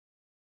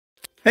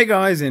Hey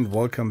guys, and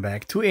welcome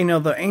back to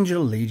another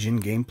Angel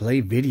Legion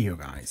gameplay video,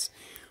 guys.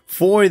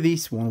 For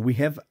this one we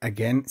have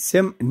again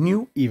some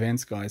new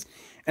events, guys,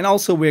 and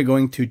also we're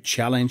going to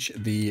challenge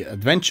the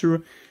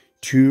adventure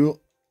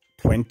to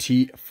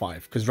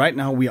 25, because right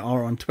now we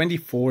are on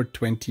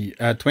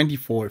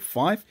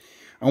 24.5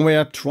 and we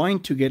are trying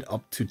to get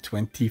up to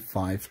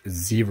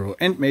 25.0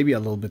 and maybe a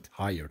little bit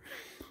higher.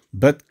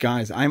 But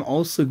guys, I'm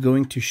also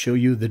going to show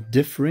you the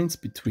difference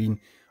between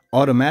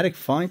automatic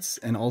fights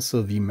and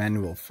also the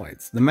manual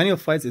fights. The manual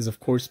fights is of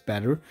course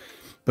better,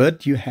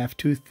 but you have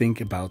to think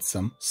about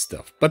some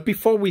stuff. But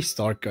before we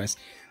start, guys,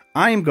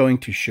 I am going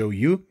to show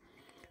you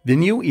the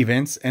new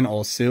events and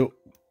also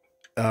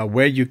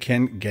where you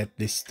can get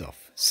this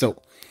stuff.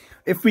 So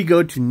if we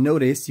go to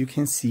notice, you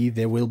can see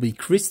there will be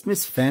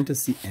Christmas,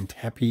 Fantasy and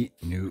Happy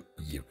New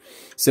Year.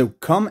 So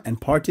come and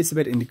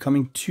participate in the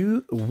coming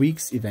 2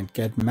 weeks event.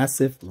 Get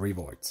massive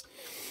rewards.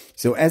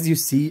 So as you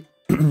see,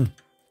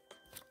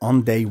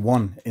 on day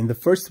 1, in the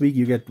first week,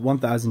 you get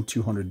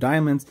 1,200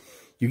 diamonds,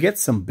 you get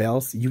some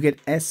bells, you get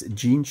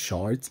S-Gene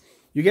shards,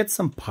 you get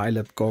some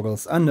pilot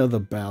goggles, another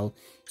bell,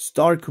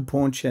 star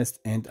coupon chest,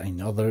 and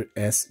another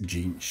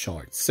S-Gene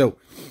shard. So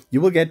you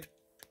will get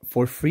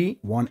for free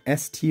 1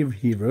 S-tier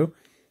hero,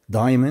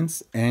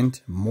 diamonds, and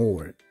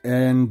more.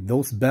 And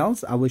those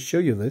bells, I will show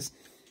you this,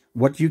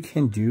 what you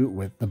can do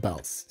with the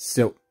bells.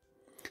 So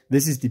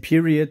this is the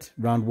period,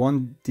 round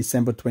 1,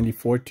 December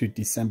 24 to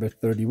December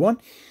 31.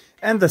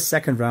 And the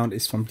second round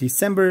is from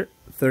December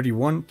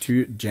 31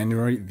 to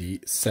January the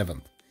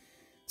 7th.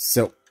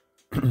 So,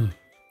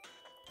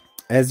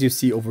 as you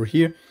see over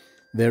here,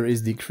 there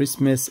is the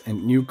Christmas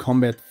and new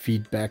combat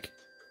feedback,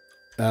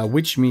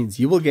 which means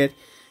you will get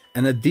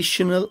an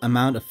additional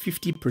amount of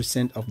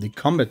 50% of the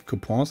combat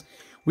coupons,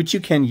 which you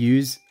can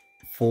use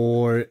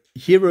for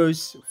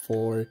heroes,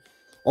 for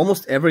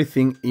almost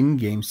everything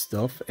in-game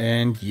stuff.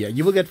 And yeah,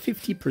 you will get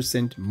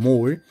 50%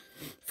 more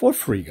for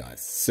free,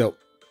 guys. So,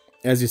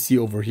 as you see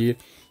over here,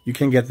 you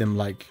can get them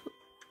like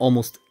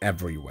almost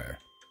everywhere.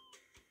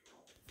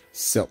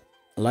 So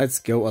let's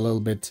go a little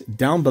bit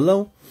down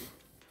below.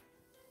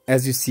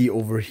 As you see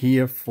over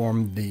here,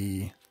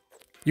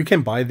 you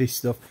can buy this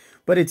stuff,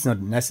 but it's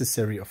not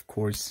necessary, of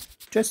course.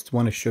 Just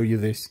want to show you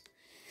this.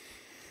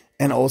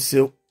 And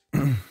also,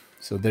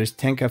 so there's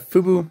Tenka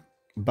Fubu,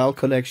 Bell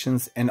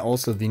collections, and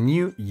also the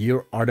New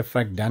Year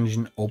artifact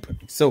dungeon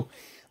opening. So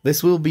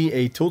this will be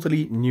a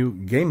totally new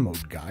game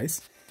mode, guys.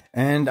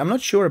 And I'm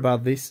not sure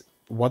about this,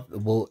 what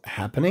will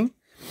happening.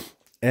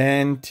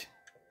 And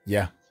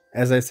yeah,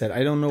 as I said,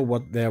 I don't know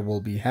what there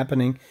will be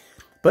happening,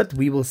 but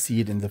we will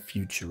see it in the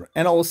future.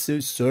 And also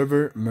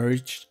server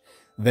merged.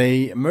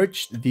 They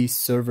merged the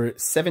server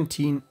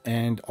 17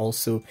 and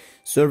also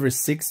server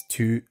 6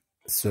 to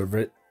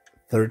server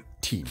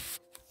 13.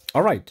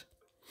 All right,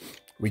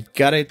 we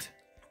got it.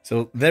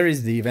 So there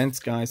is the events,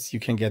 guys. You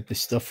can get the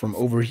stuff from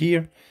over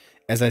here.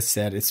 As I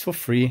said, it's for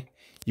free.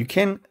 You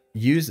can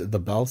use the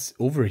bells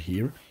over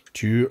here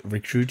to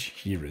recruit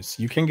heroes.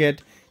 You can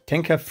get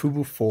Tenka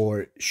Fubu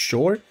for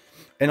sure,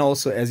 and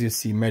also, as you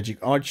see, Magic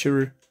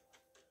Archer,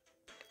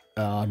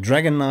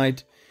 Dragon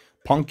Knight,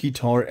 Punk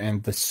Guitar,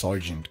 and the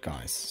Sergeant,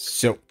 guys.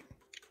 So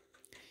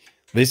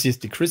this is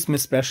the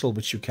Christmas special,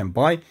 which you can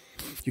buy.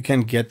 You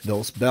can get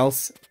those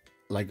bells,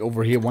 like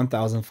over here,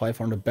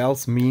 1,500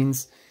 bells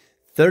means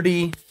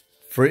 30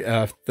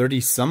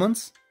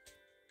 summons.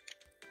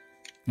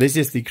 This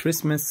is the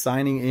Christmas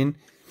signing in,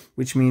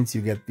 which means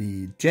you get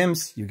the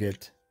gems, you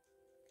get,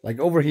 like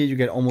over here, you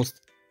get almost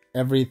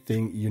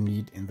everything you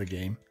need in the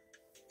game.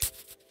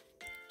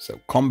 So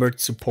combat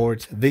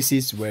support, this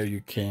is where you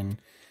can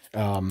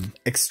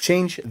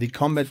exchange the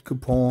combat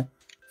coupon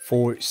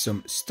for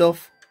some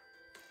stuff.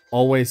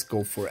 Always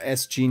go for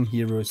S-Gene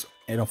heroes,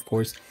 and of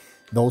course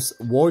those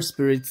War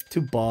Spirits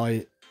to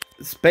buy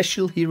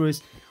special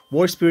heroes.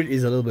 War Spirit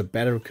is a little bit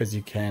better because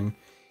you can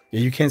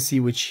see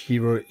which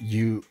hero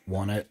you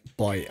want to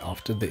buy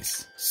after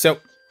this. So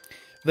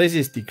this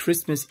is the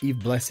Christmas Eve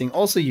blessing.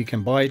 Also, you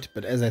can buy it,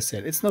 but as I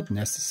said, it's not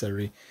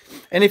necessary.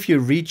 And if you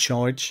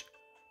recharge,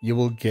 you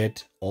will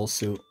get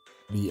also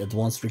the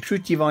advanced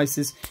recruit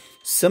devices,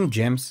 some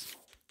gems.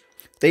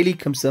 Daily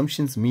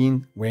consumptions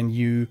mean when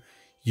you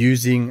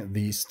using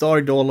the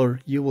star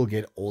dollar, you will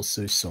get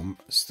also some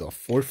stuff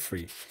for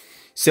free.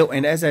 So,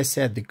 and as I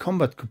said, the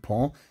combat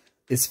coupon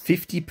is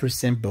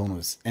 50%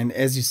 bonus. And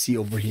as you see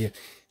over here,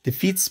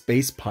 defeat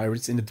space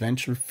pirates in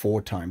adventure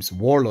 4 times,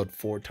 warlord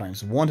 4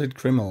 times, wanted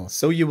criminal.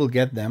 So you will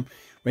get them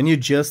when you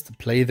just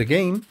play the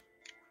game.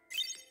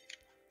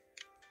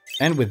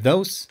 And with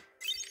those,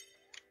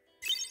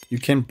 you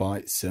can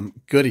buy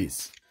some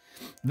goodies.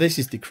 This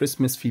is the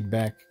Christmas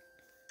feedback.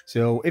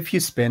 So if you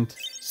spend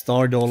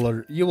star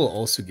dollar, you will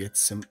also get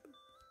some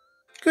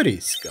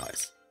goodies,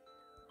 guys.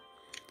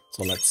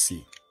 So let's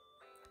see.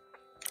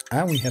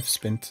 And we have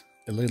spent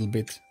a little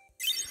bit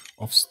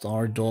of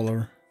star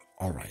dollar.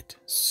 All right,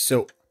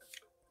 so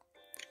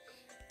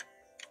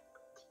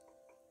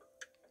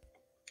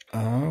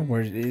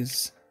where it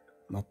is,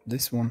 not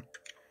this one,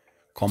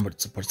 combat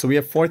support. So we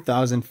have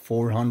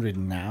 4,400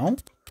 now.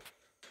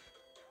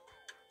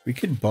 We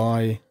could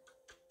buy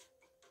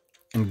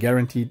a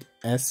guaranteed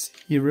S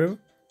hero.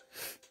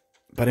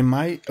 But in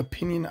my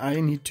opinion,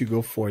 I need to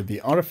go for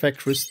the artifact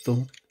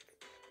crystal.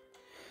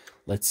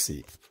 Let's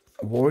see.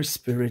 War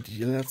Spirit.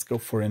 Let's go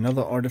for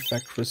another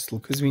artifact crystal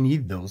because we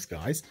need those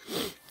guys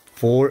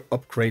for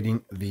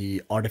upgrading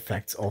the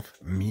artifacts of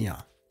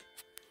Mia.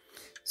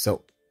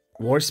 So,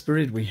 War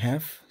Spirit, we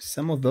have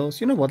some of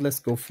those. You know what? Let's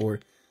go for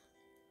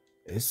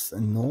is a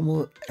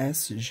normal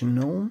S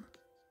genome.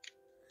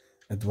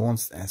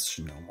 Advanced S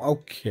genome.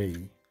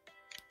 Okay.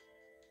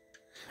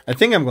 I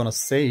think I'm gonna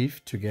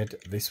save to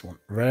get this one.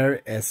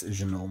 Rare S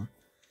genome.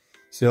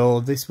 So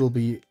this will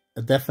be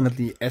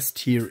definitely S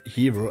tier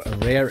hero, a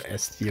rare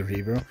S tier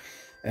hero.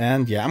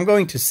 And yeah, I'm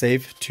going to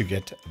save to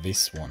get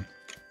this one.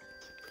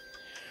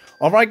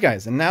 Alright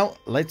guys, and now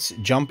let's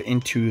jump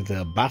into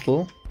the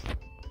battle.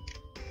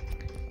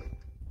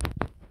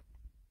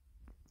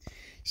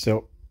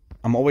 So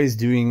I'm always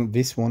doing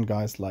this one,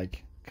 guys,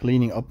 like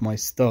cleaning up my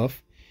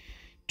stuff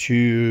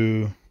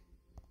to,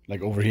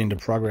 like over here in the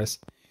progress,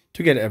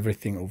 to get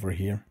everything over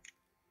here.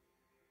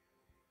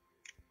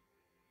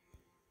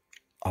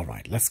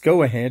 Alright, let's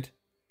go ahead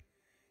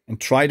and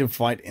try to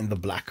fight in the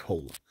black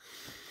hole.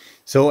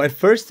 So at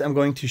first I'm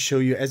going to show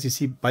you, as you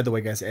see, by the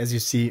way guys, as you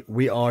see,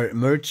 we are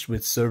merged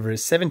with server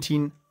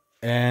 17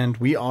 and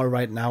we are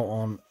right now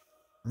on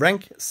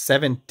rank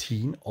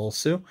 17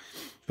 also.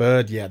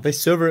 But yeah, this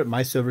server,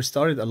 my server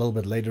started a little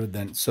bit later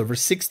than server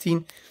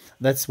 16.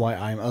 That's why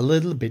I'm a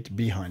little bit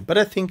behind. But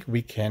I think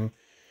we can,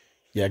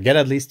 yeah, get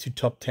at least to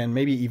top 10,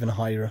 maybe even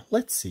higher.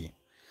 Let's see.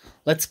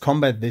 Let's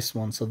combat this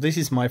one. So this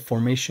is my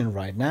formation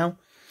right now.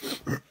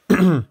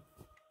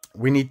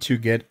 We need to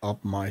get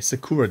up my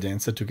Sakura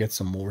Dancer to get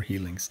some more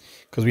healings.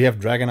 Because we have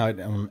Dragonite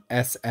on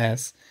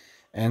SS.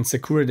 And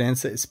Sakura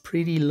Dancer is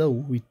pretty low.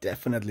 We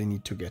definitely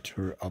need to get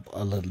her up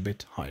a little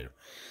bit higher.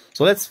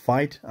 So let's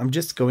fight. I'm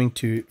just going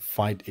to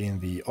fight in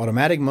the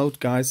automatic mode,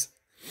 guys.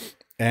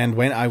 And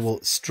when I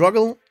will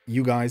struggle,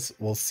 you guys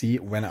will see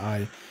when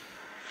I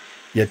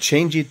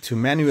change it to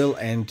manual.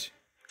 And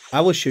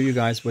I will show you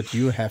guys what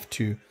you have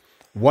to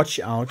watch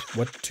out,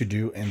 what to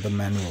do in the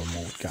manual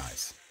mode,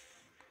 guys.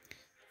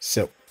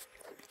 So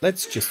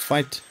let's just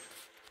fight.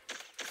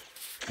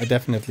 I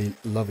definitely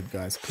love it,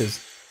 guys,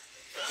 because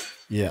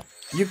yeah,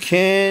 you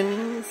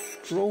can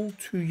scroll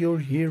to your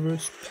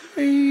heroes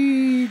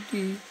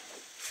pretty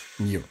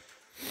new.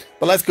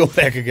 But let's go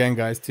back again,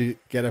 guys, to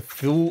get a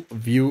full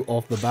view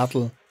of the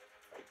battle.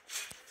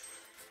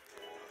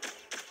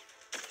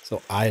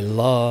 So I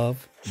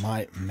love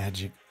my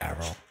magic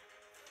arrow.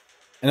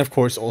 And of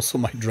course also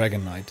my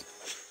Dragonite.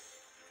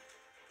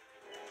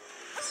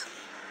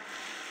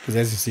 Because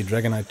as you see,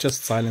 Dragonite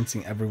just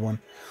silencing everyone.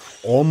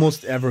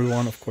 Almost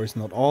everyone, of course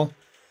not all.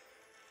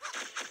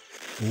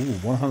 Ooh,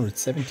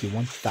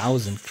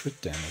 171,000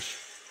 crit damage.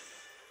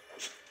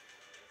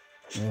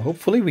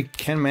 Hopefully we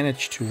can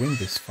manage to win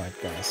this fight,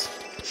 guys.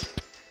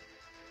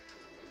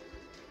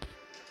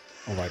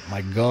 Alright,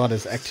 my god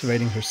is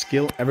activating her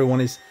skill. Everyone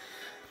is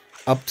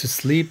up to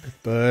sleep,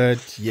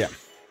 but yeah.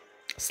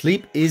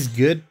 Sleep is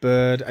good,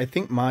 but I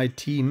think my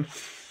team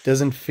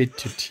doesn't fit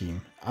to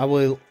team. I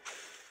will...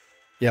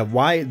 Yeah,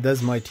 why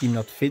does my team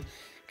not fit?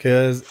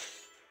 Because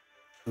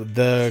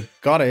the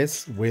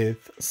goddess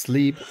with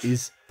sleep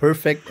is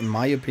perfect, in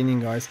my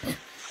opinion, guys,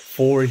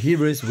 for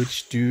heroes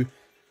which do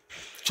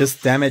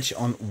just damage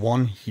on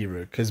one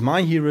hero. Because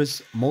my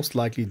heroes most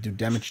likely do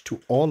damage to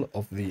all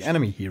of the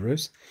enemy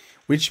heroes,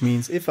 which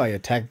means if I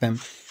attack them,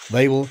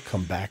 they will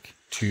come back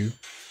to...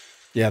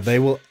 Yeah, they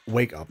will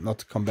wake up,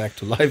 not come back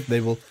to life.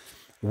 They will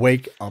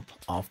wake up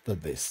after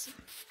this.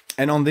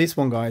 And on this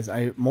one, guys,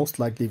 I most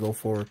likely go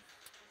for,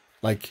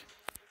 like,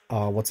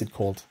 what's it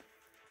called?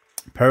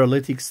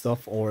 Paralytic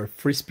stuff or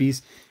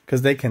frisbees,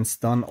 because they can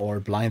stun or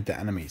blind the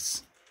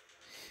enemies.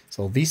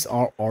 So these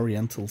are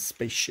Oriental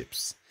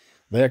spaceships.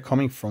 They are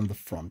coming from the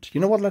front.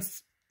 You know what?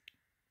 Let's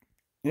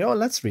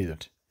read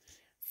it.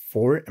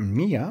 For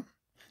Mia.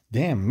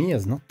 Damn,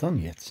 Mia's not done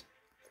yet.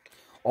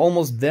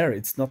 Almost there.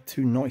 It's not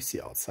too noisy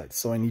outside,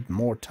 so I need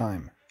more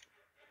time.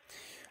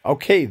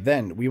 Okay,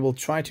 then we will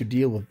try to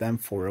deal with them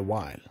for a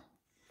while.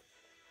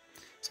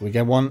 So we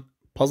get one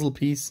puzzle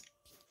piece.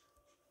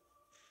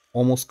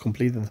 Almost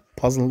completed the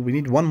puzzle. We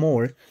need one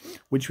more,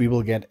 which we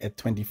will get at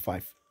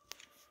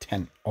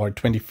 25:10 or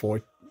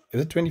 24.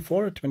 Is it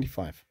 24 or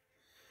 25?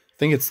 I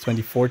think it's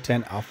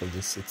 24:10. After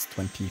this, it's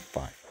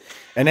 25.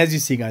 And as you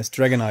see, guys,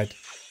 Dragonite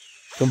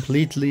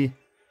completely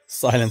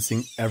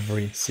silencing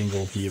every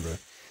single hero.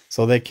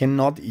 So they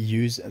cannot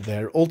use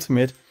their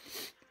ultimate.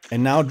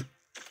 And now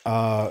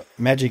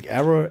Magic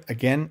Arrow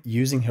again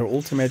using her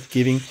ultimate,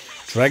 giving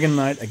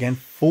Dragonite again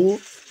full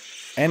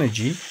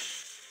energy.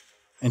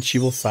 And she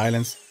will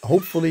silence,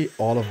 hopefully,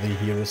 all of the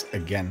heroes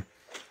again.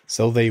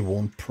 So they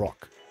won't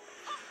proc.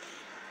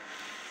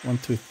 1,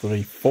 2,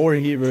 3, 4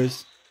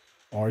 heroes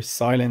are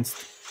silenced.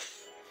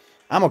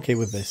 I'm okay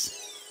with this.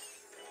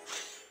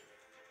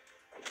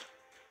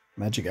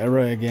 Magic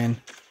Arrow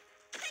again.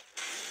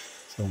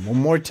 So one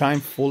more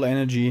time, full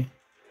energy.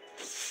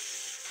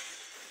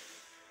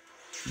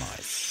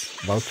 Nice.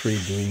 Valkyrie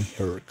doing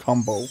her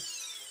combo.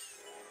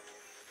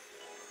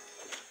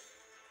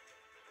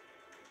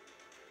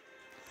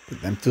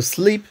 Put them to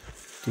sleep,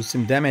 do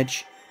some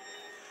damage,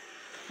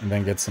 and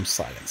then get some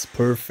silence.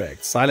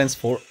 Perfect. Silence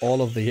for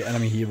all of the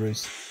enemy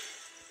heroes.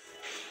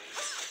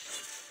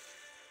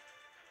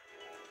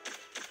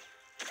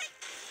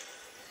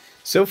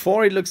 So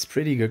far it looks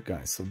pretty good,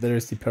 guys. So there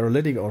is the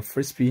paralytic or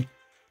frisbee.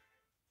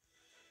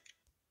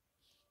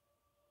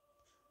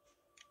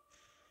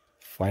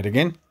 Fight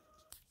again.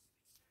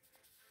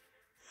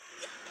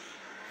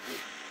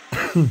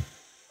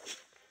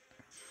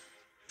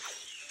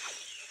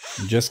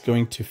 I'm just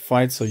going to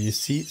fight so you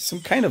see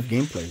some kind of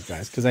gameplay,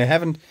 guys, because I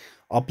haven't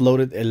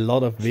uploaded a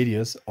lot of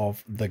videos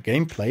of the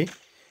gameplay.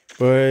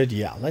 But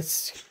yeah,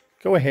 let's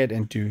go ahead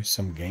and do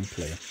some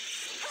gameplay.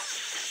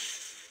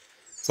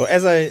 So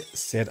as I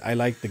said, I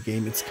like the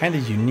game. It's kind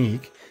of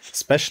unique,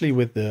 especially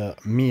with the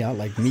Mia.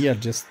 Like Mia,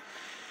 just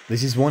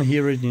this is one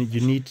hero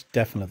you need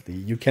definitely.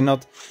 You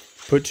cannot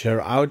put her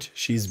out.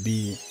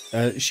 You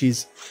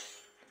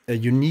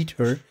need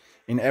her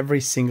in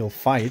every single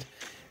fight.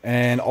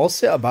 And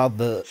also about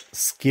the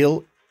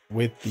skill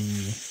with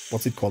the,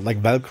 what's it called, like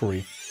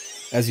Valkyrie.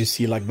 As you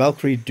see, like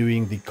Valkyrie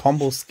doing the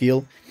combo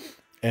skill.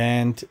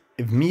 And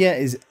if Mia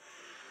is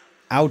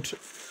out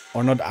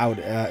or not out,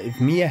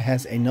 if Mia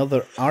has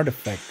another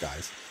artifact,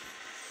 guys,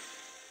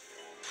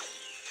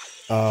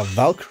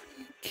 Valkyrie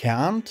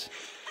can't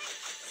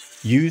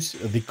use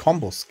the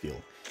combo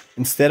skill.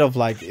 Instead of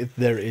like if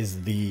there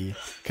is the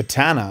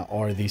katana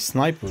or the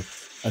sniper,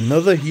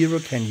 another hero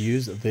can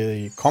use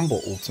the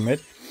combo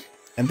ultimate.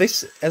 And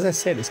this, as I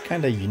said, is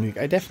kind of unique.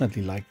 I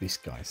definitely like these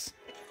guys.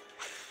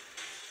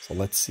 So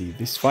let's see.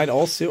 This fight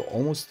also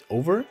almost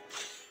over.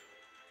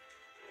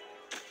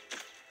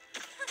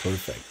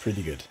 Perfect.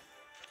 Pretty good.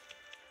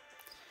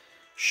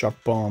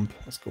 Shock bomb.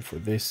 Let's go for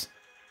this.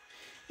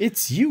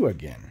 It's you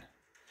again.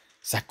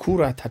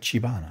 Sakura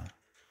Tachibana.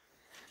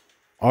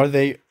 Are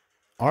they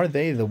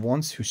the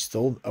ones who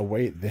stole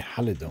away the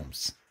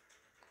halodomes?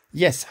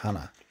 Yes,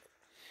 Hana.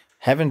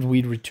 Haven't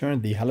we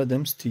returned the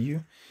halodomes to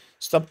you?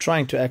 Stop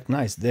trying to act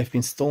nice. They've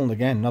been stolen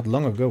again not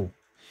long ago.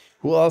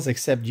 Who else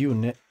except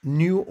you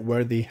knew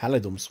where the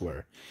halodomes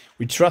were?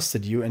 We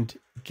trusted you and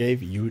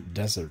gave you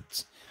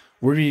deserts.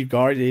 We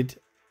regard it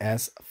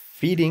as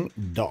feeding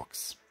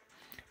dogs.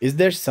 Is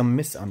there some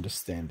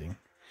misunderstanding?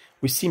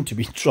 We seem to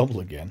be in trouble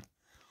again.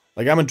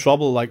 Like I'm in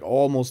trouble like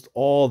almost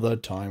all the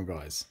time,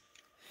 guys.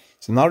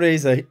 So now there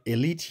is an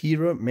elite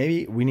hero.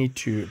 Maybe we need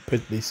to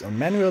put this on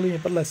manually,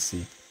 but let's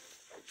see.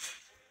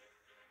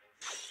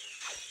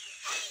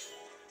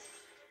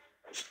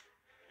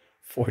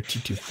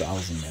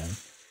 $42,000, man.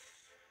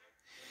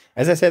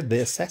 As I said,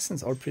 the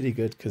assassins are pretty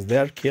good because they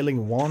are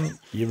killing one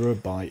hero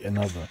by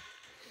another.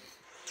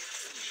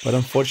 But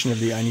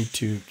unfortunately, I need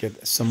to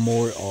get some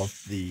more of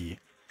the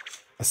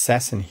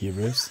assassin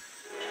heroes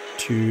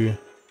to,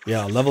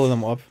 yeah, level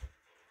them up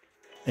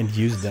and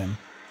use them.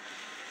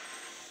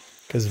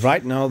 Because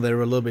right now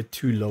they're a little bit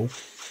too low.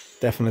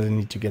 Definitely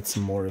need to get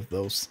some more of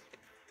those.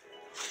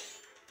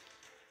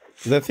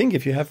 Because I think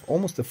if you have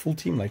almost a full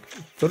team, like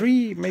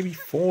 3, maybe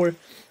 4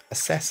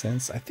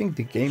 assassins, I think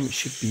the game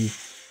should be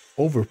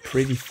over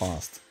pretty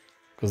fast.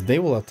 Because they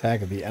will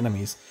attack the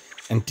enemies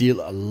and deal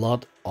a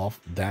lot of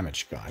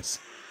damage, guys.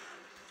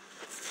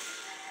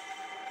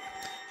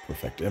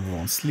 Perfect,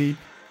 everyone sleep.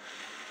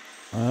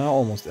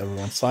 Almost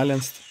everyone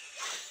silenced.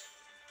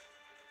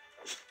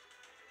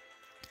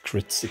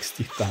 Crit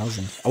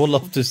 60,000. I would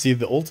love to see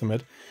the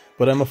ultimate,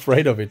 but I'm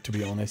afraid of it, to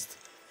be honest.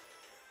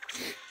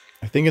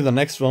 I think in the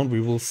next round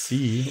we will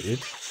see it.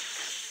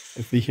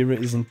 If the hero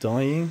isn't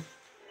dying.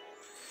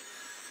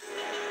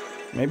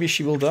 Maybe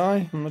she will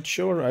die. I'm not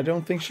sure. I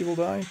don't think she will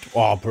die.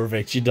 Oh,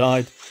 perfect. She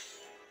died.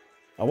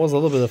 I was a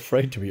little bit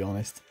afraid, to be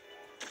honest.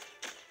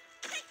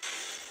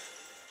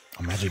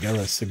 Oh, Magic Arrow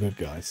is so good,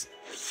 guys.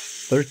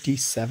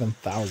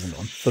 37,000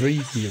 on 3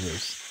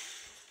 heroes.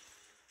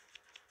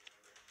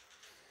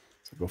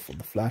 So go for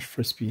the flash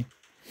frisbee.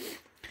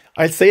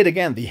 I'll say it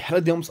again. The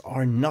halodomes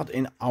are not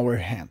in our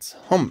hands.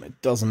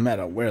 It doesn't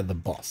matter. We're the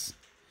boss.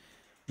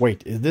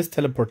 Wait, is this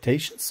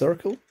teleportation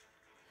circle?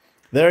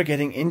 They're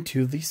getting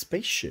into the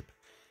spaceship.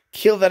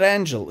 Kill that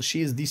angel.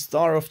 She is the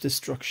star of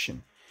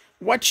destruction.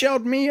 Watch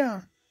out,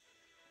 Mia.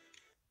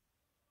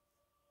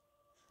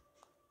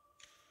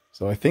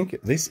 So I think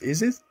this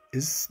is it.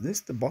 Is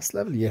this the boss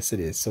level? Yes, it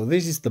is. So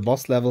this is the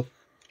boss level.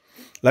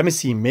 Let me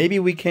see. Maybe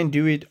we can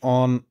do it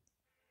on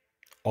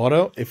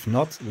auto. If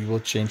not, we will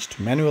change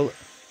to manual.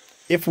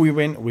 If we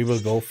win, we will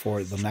go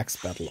for the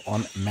next battle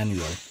on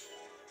manual.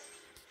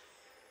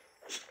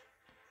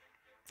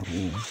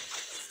 Ooh.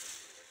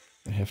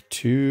 They have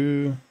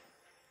two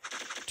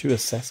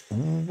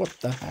assassins. What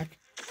the heck?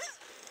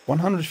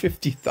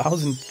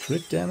 150,000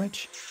 crit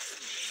damage?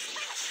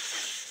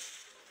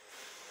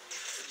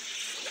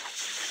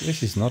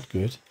 This is not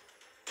good.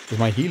 Because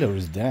my healer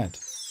is dead.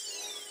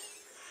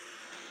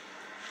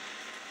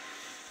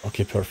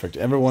 Okay, perfect.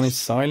 Everyone is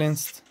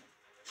silenced.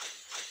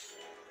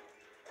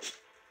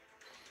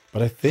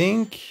 But I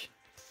think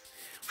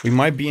we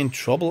might be in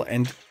trouble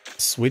and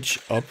switch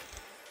up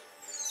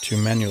to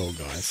manual,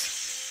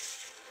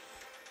 guys.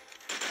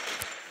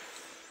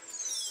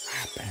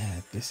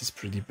 Bad. This is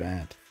pretty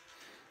bad.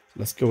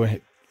 Let's go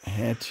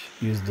ahead,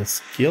 use the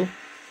skill.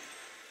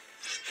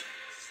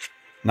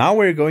 Now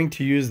we're going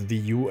to use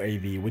the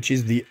UAV, which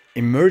is the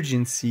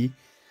emergency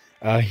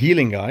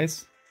healing,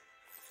 guys.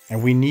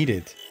 And we need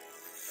it.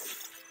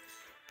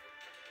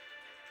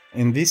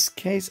 In this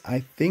case,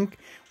 I think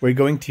we're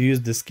going to use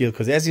the skill.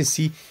 Because as you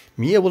see,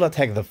 Mia will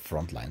attack the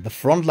front line. The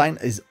front line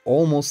is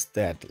almost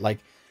dead. Like,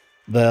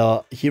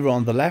 the hero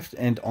on the left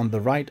and on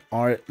the right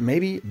are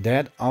maybe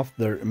dead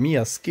after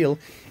Mia's skill.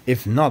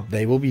 If not,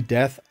 they will be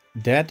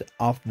dead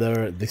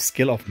after the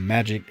skill of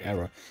magic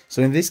arrow.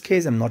 So in this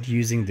case, I'm not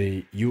using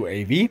the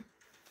UAV.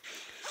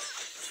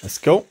 Let's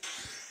go.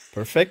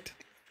 Perfect.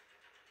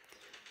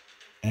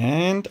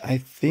 And I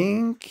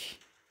think...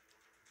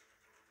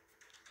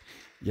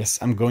 yes,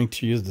 I'm going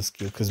to use the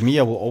skill, because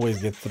Mia will always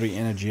get 3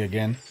 energy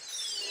again.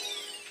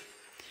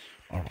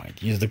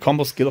 Alright, use the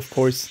combo skill, of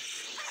course.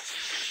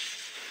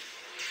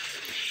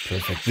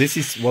 Perfect. This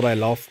is what I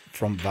love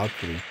from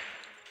Valkyrie.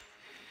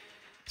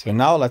 So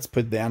now let's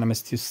put the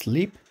enemies to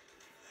sleep.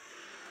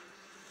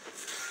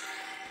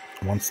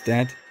 One's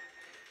dead.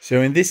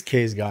 So in this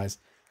case, guys,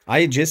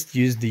 I just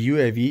used the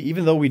UAV,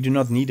 even though we do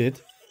not need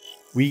it.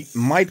 We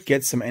might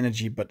get some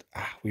energy, but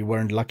we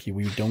weren't lucky.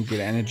 We don't get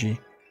energy.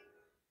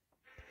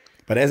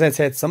 But as I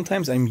said,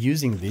 sometimes I'm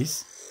using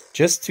this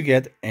just to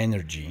get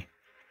energy.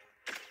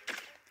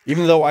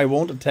 Even though I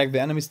won't attack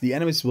the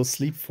enemies will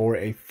sleep for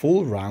a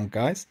full round,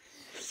 guys.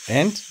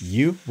 And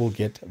you will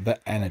get the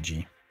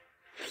energy.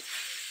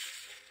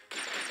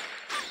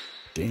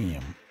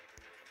 Damn.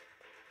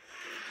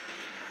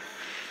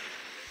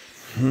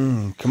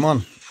 Come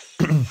on.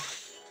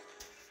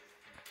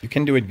 You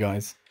can do it,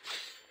 guys.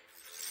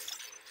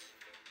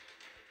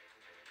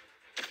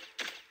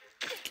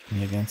 Give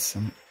me again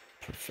some.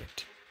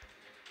 Perfect.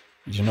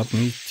 You do not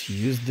need to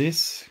use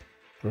this.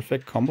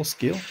 Perfect combo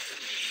skill.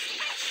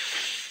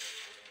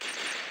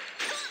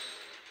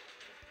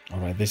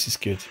 Alright, this is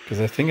good.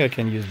 Because I think I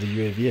can use the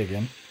UAV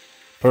again.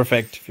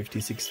 Perfect.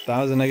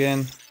 56,000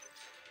 again.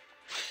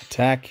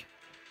 Attack.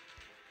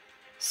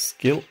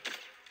 Skill.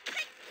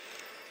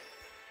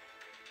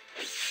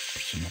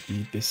 Do not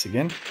need this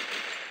again.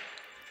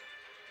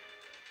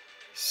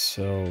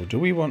 So, do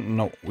we want...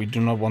 no, we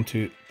do not want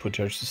to put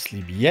her to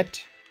sleep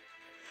yet.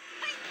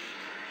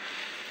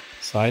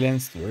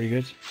 Silenced, very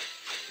good.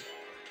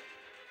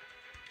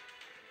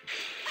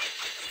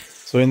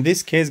 So in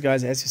this case,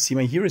 guys, as you see,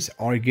 my heroes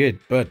are good,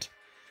 but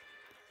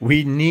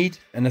we need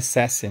an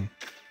assassin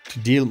to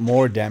deal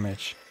more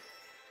damage.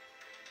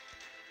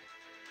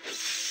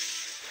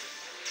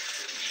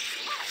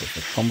 With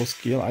the combo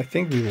skill, I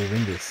think we will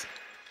win this.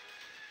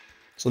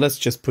 So let's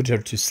just put her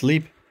to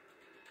sleep.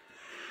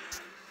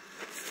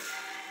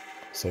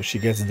 So she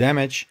gets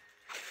damage.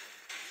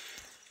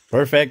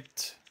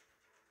 Perfect.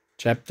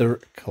 Chapter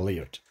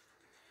cleared.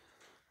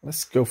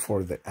 Let's go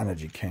for the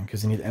energy can,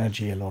 because you need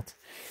energy a lot.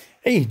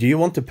 Hey, do you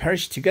want to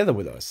perish together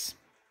with us?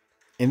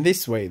 In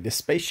this way, the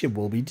spaceship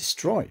will be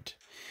destroyed.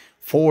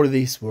 For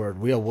this word,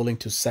 we are willing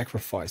to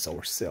sacrifice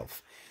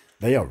ourselves.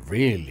 They are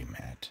really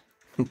mad.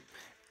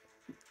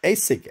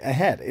 ASIC,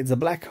 ahead, it's a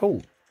black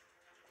hole.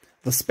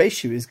 The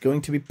spaceship is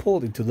going to be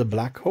pulled into the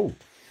black hole.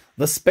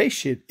 The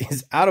spaceship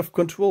is out of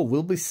control,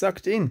 will be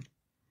sucked in.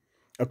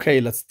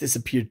 Okay, let's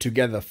disappear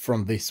together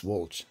from this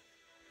world.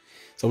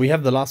 So we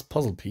have the last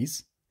puzzle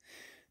piece.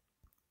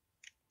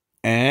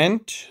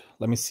 And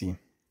let me see.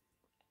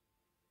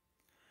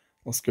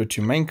 Let's go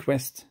to main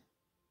quest.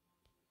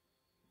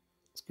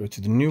 Let's go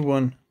to the new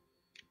one.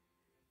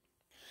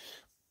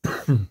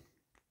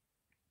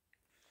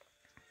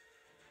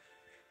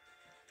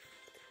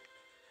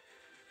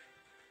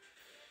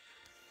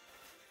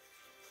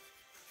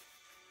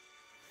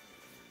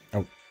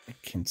 Oh, I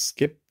can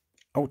skip.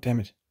 Oh, damn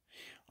it.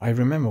 I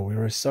remember we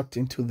were sucked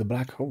into the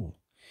black hole.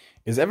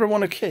 Is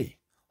everyone okay?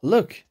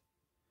 Look.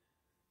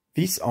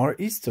 These are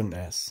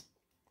Easterners.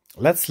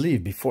 Let's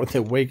leave before they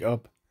wake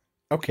up.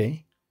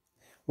 Okay.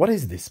 What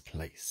is this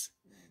place?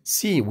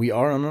 See, we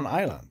are on an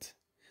island.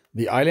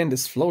 The island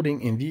is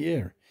floating in the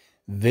air.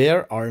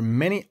 There are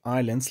many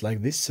islands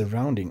like this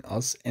surrounding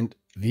us, and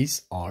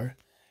these are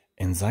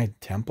inside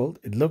temple.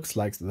 It looks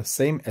like the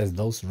same as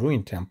those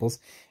ruined temples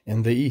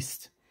in the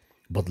east,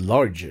 but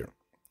larger.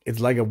 It's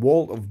like a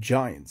wall of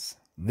giants.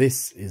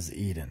 This is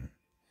Eden.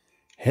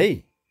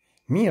 Hey,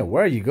 Mia,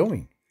 where are you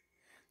going?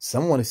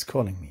 Someone is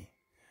calling me.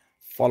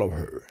 Follow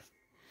her.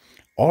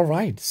 All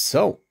right,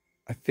 so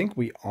I think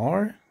we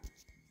are...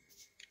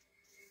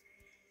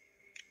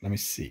 Let me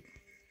see.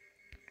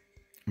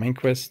 Main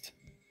quest.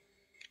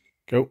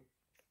 Go.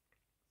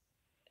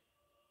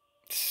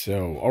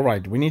 So, all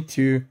right, we need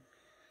to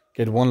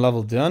get one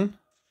level done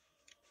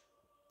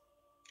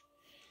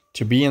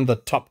to be in the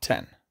top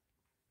 10.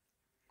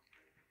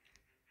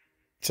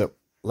 So,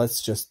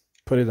 let's just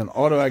put it on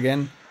auto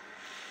again.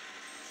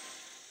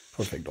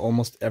 Perfect.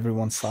 Almost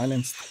everyone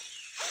silenced.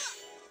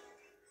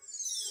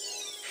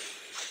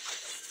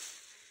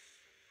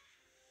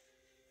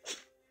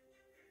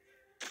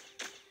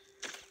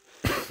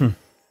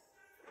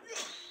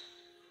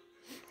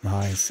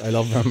 Nice. I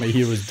love when my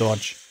heroes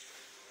dodge.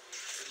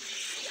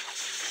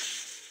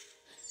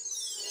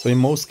 So in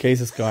most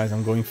cases, guys,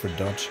 I'm going for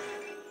dodge.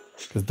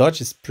 Because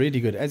dodge is pretty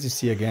good. As you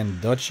see again,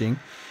 dodging.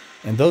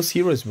 And those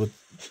heroes would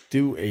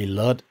do a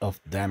lot of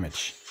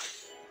damage.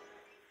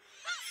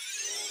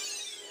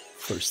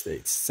 First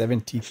aid,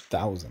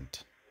 70,000.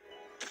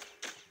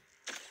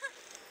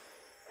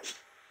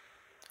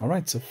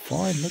 Alright, so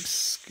far it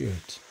looks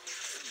good.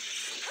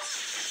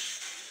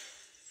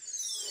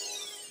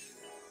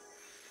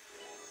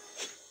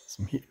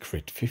 Some hit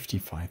crit,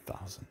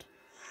 55,000.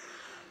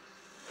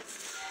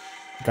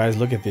 Guys,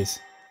 look at this.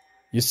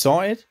 You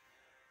saw it?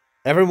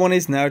 Everyone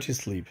is now to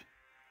sleep.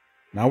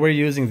 Now we're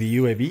using the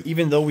UAV,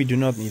 even though we do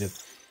not need it.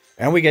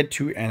 And we get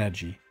 2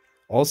 energy.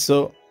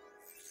 Also,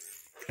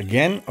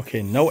 again,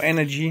 okay, no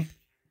energy.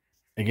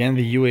 Again,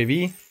 the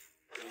UAV.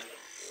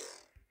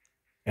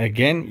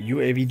 Again,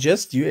 UAV,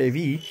 just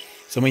UAV.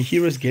 So my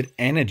heroes get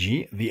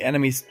energy. The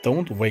enemies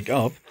don't wake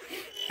up.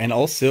 And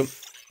also,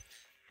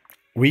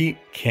 we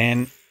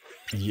can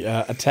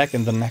attack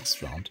in the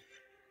next round.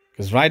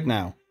 Because right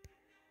now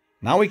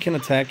we can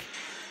attack.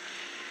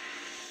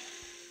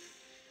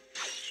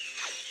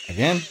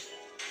 Again.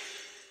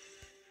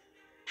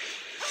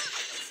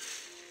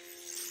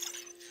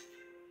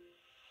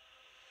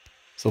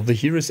 So the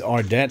heroes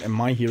are dead and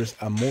my heroes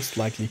are most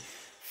likely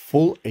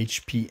full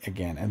HP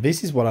again. And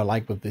this is what I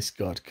like with this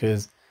god,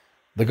 because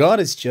the god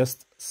is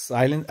just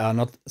silent,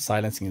 not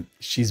silencing it.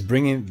 She's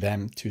bringing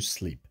them to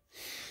sleep.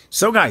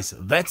 So guys,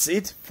 that's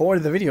it for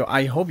the video.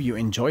 I hope you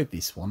enjoyed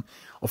this one.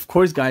 Of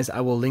course, guys,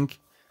 I will link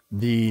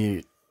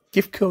the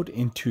gift code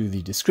into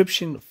the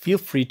description. Feel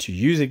free to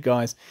use it,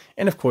 guys.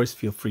 And of course,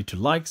 feel free to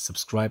like,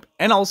 subscribe,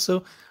 and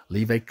also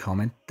leave a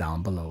comment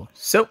down below.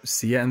 So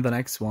see you in the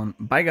next one.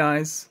 Bye,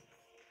 guys.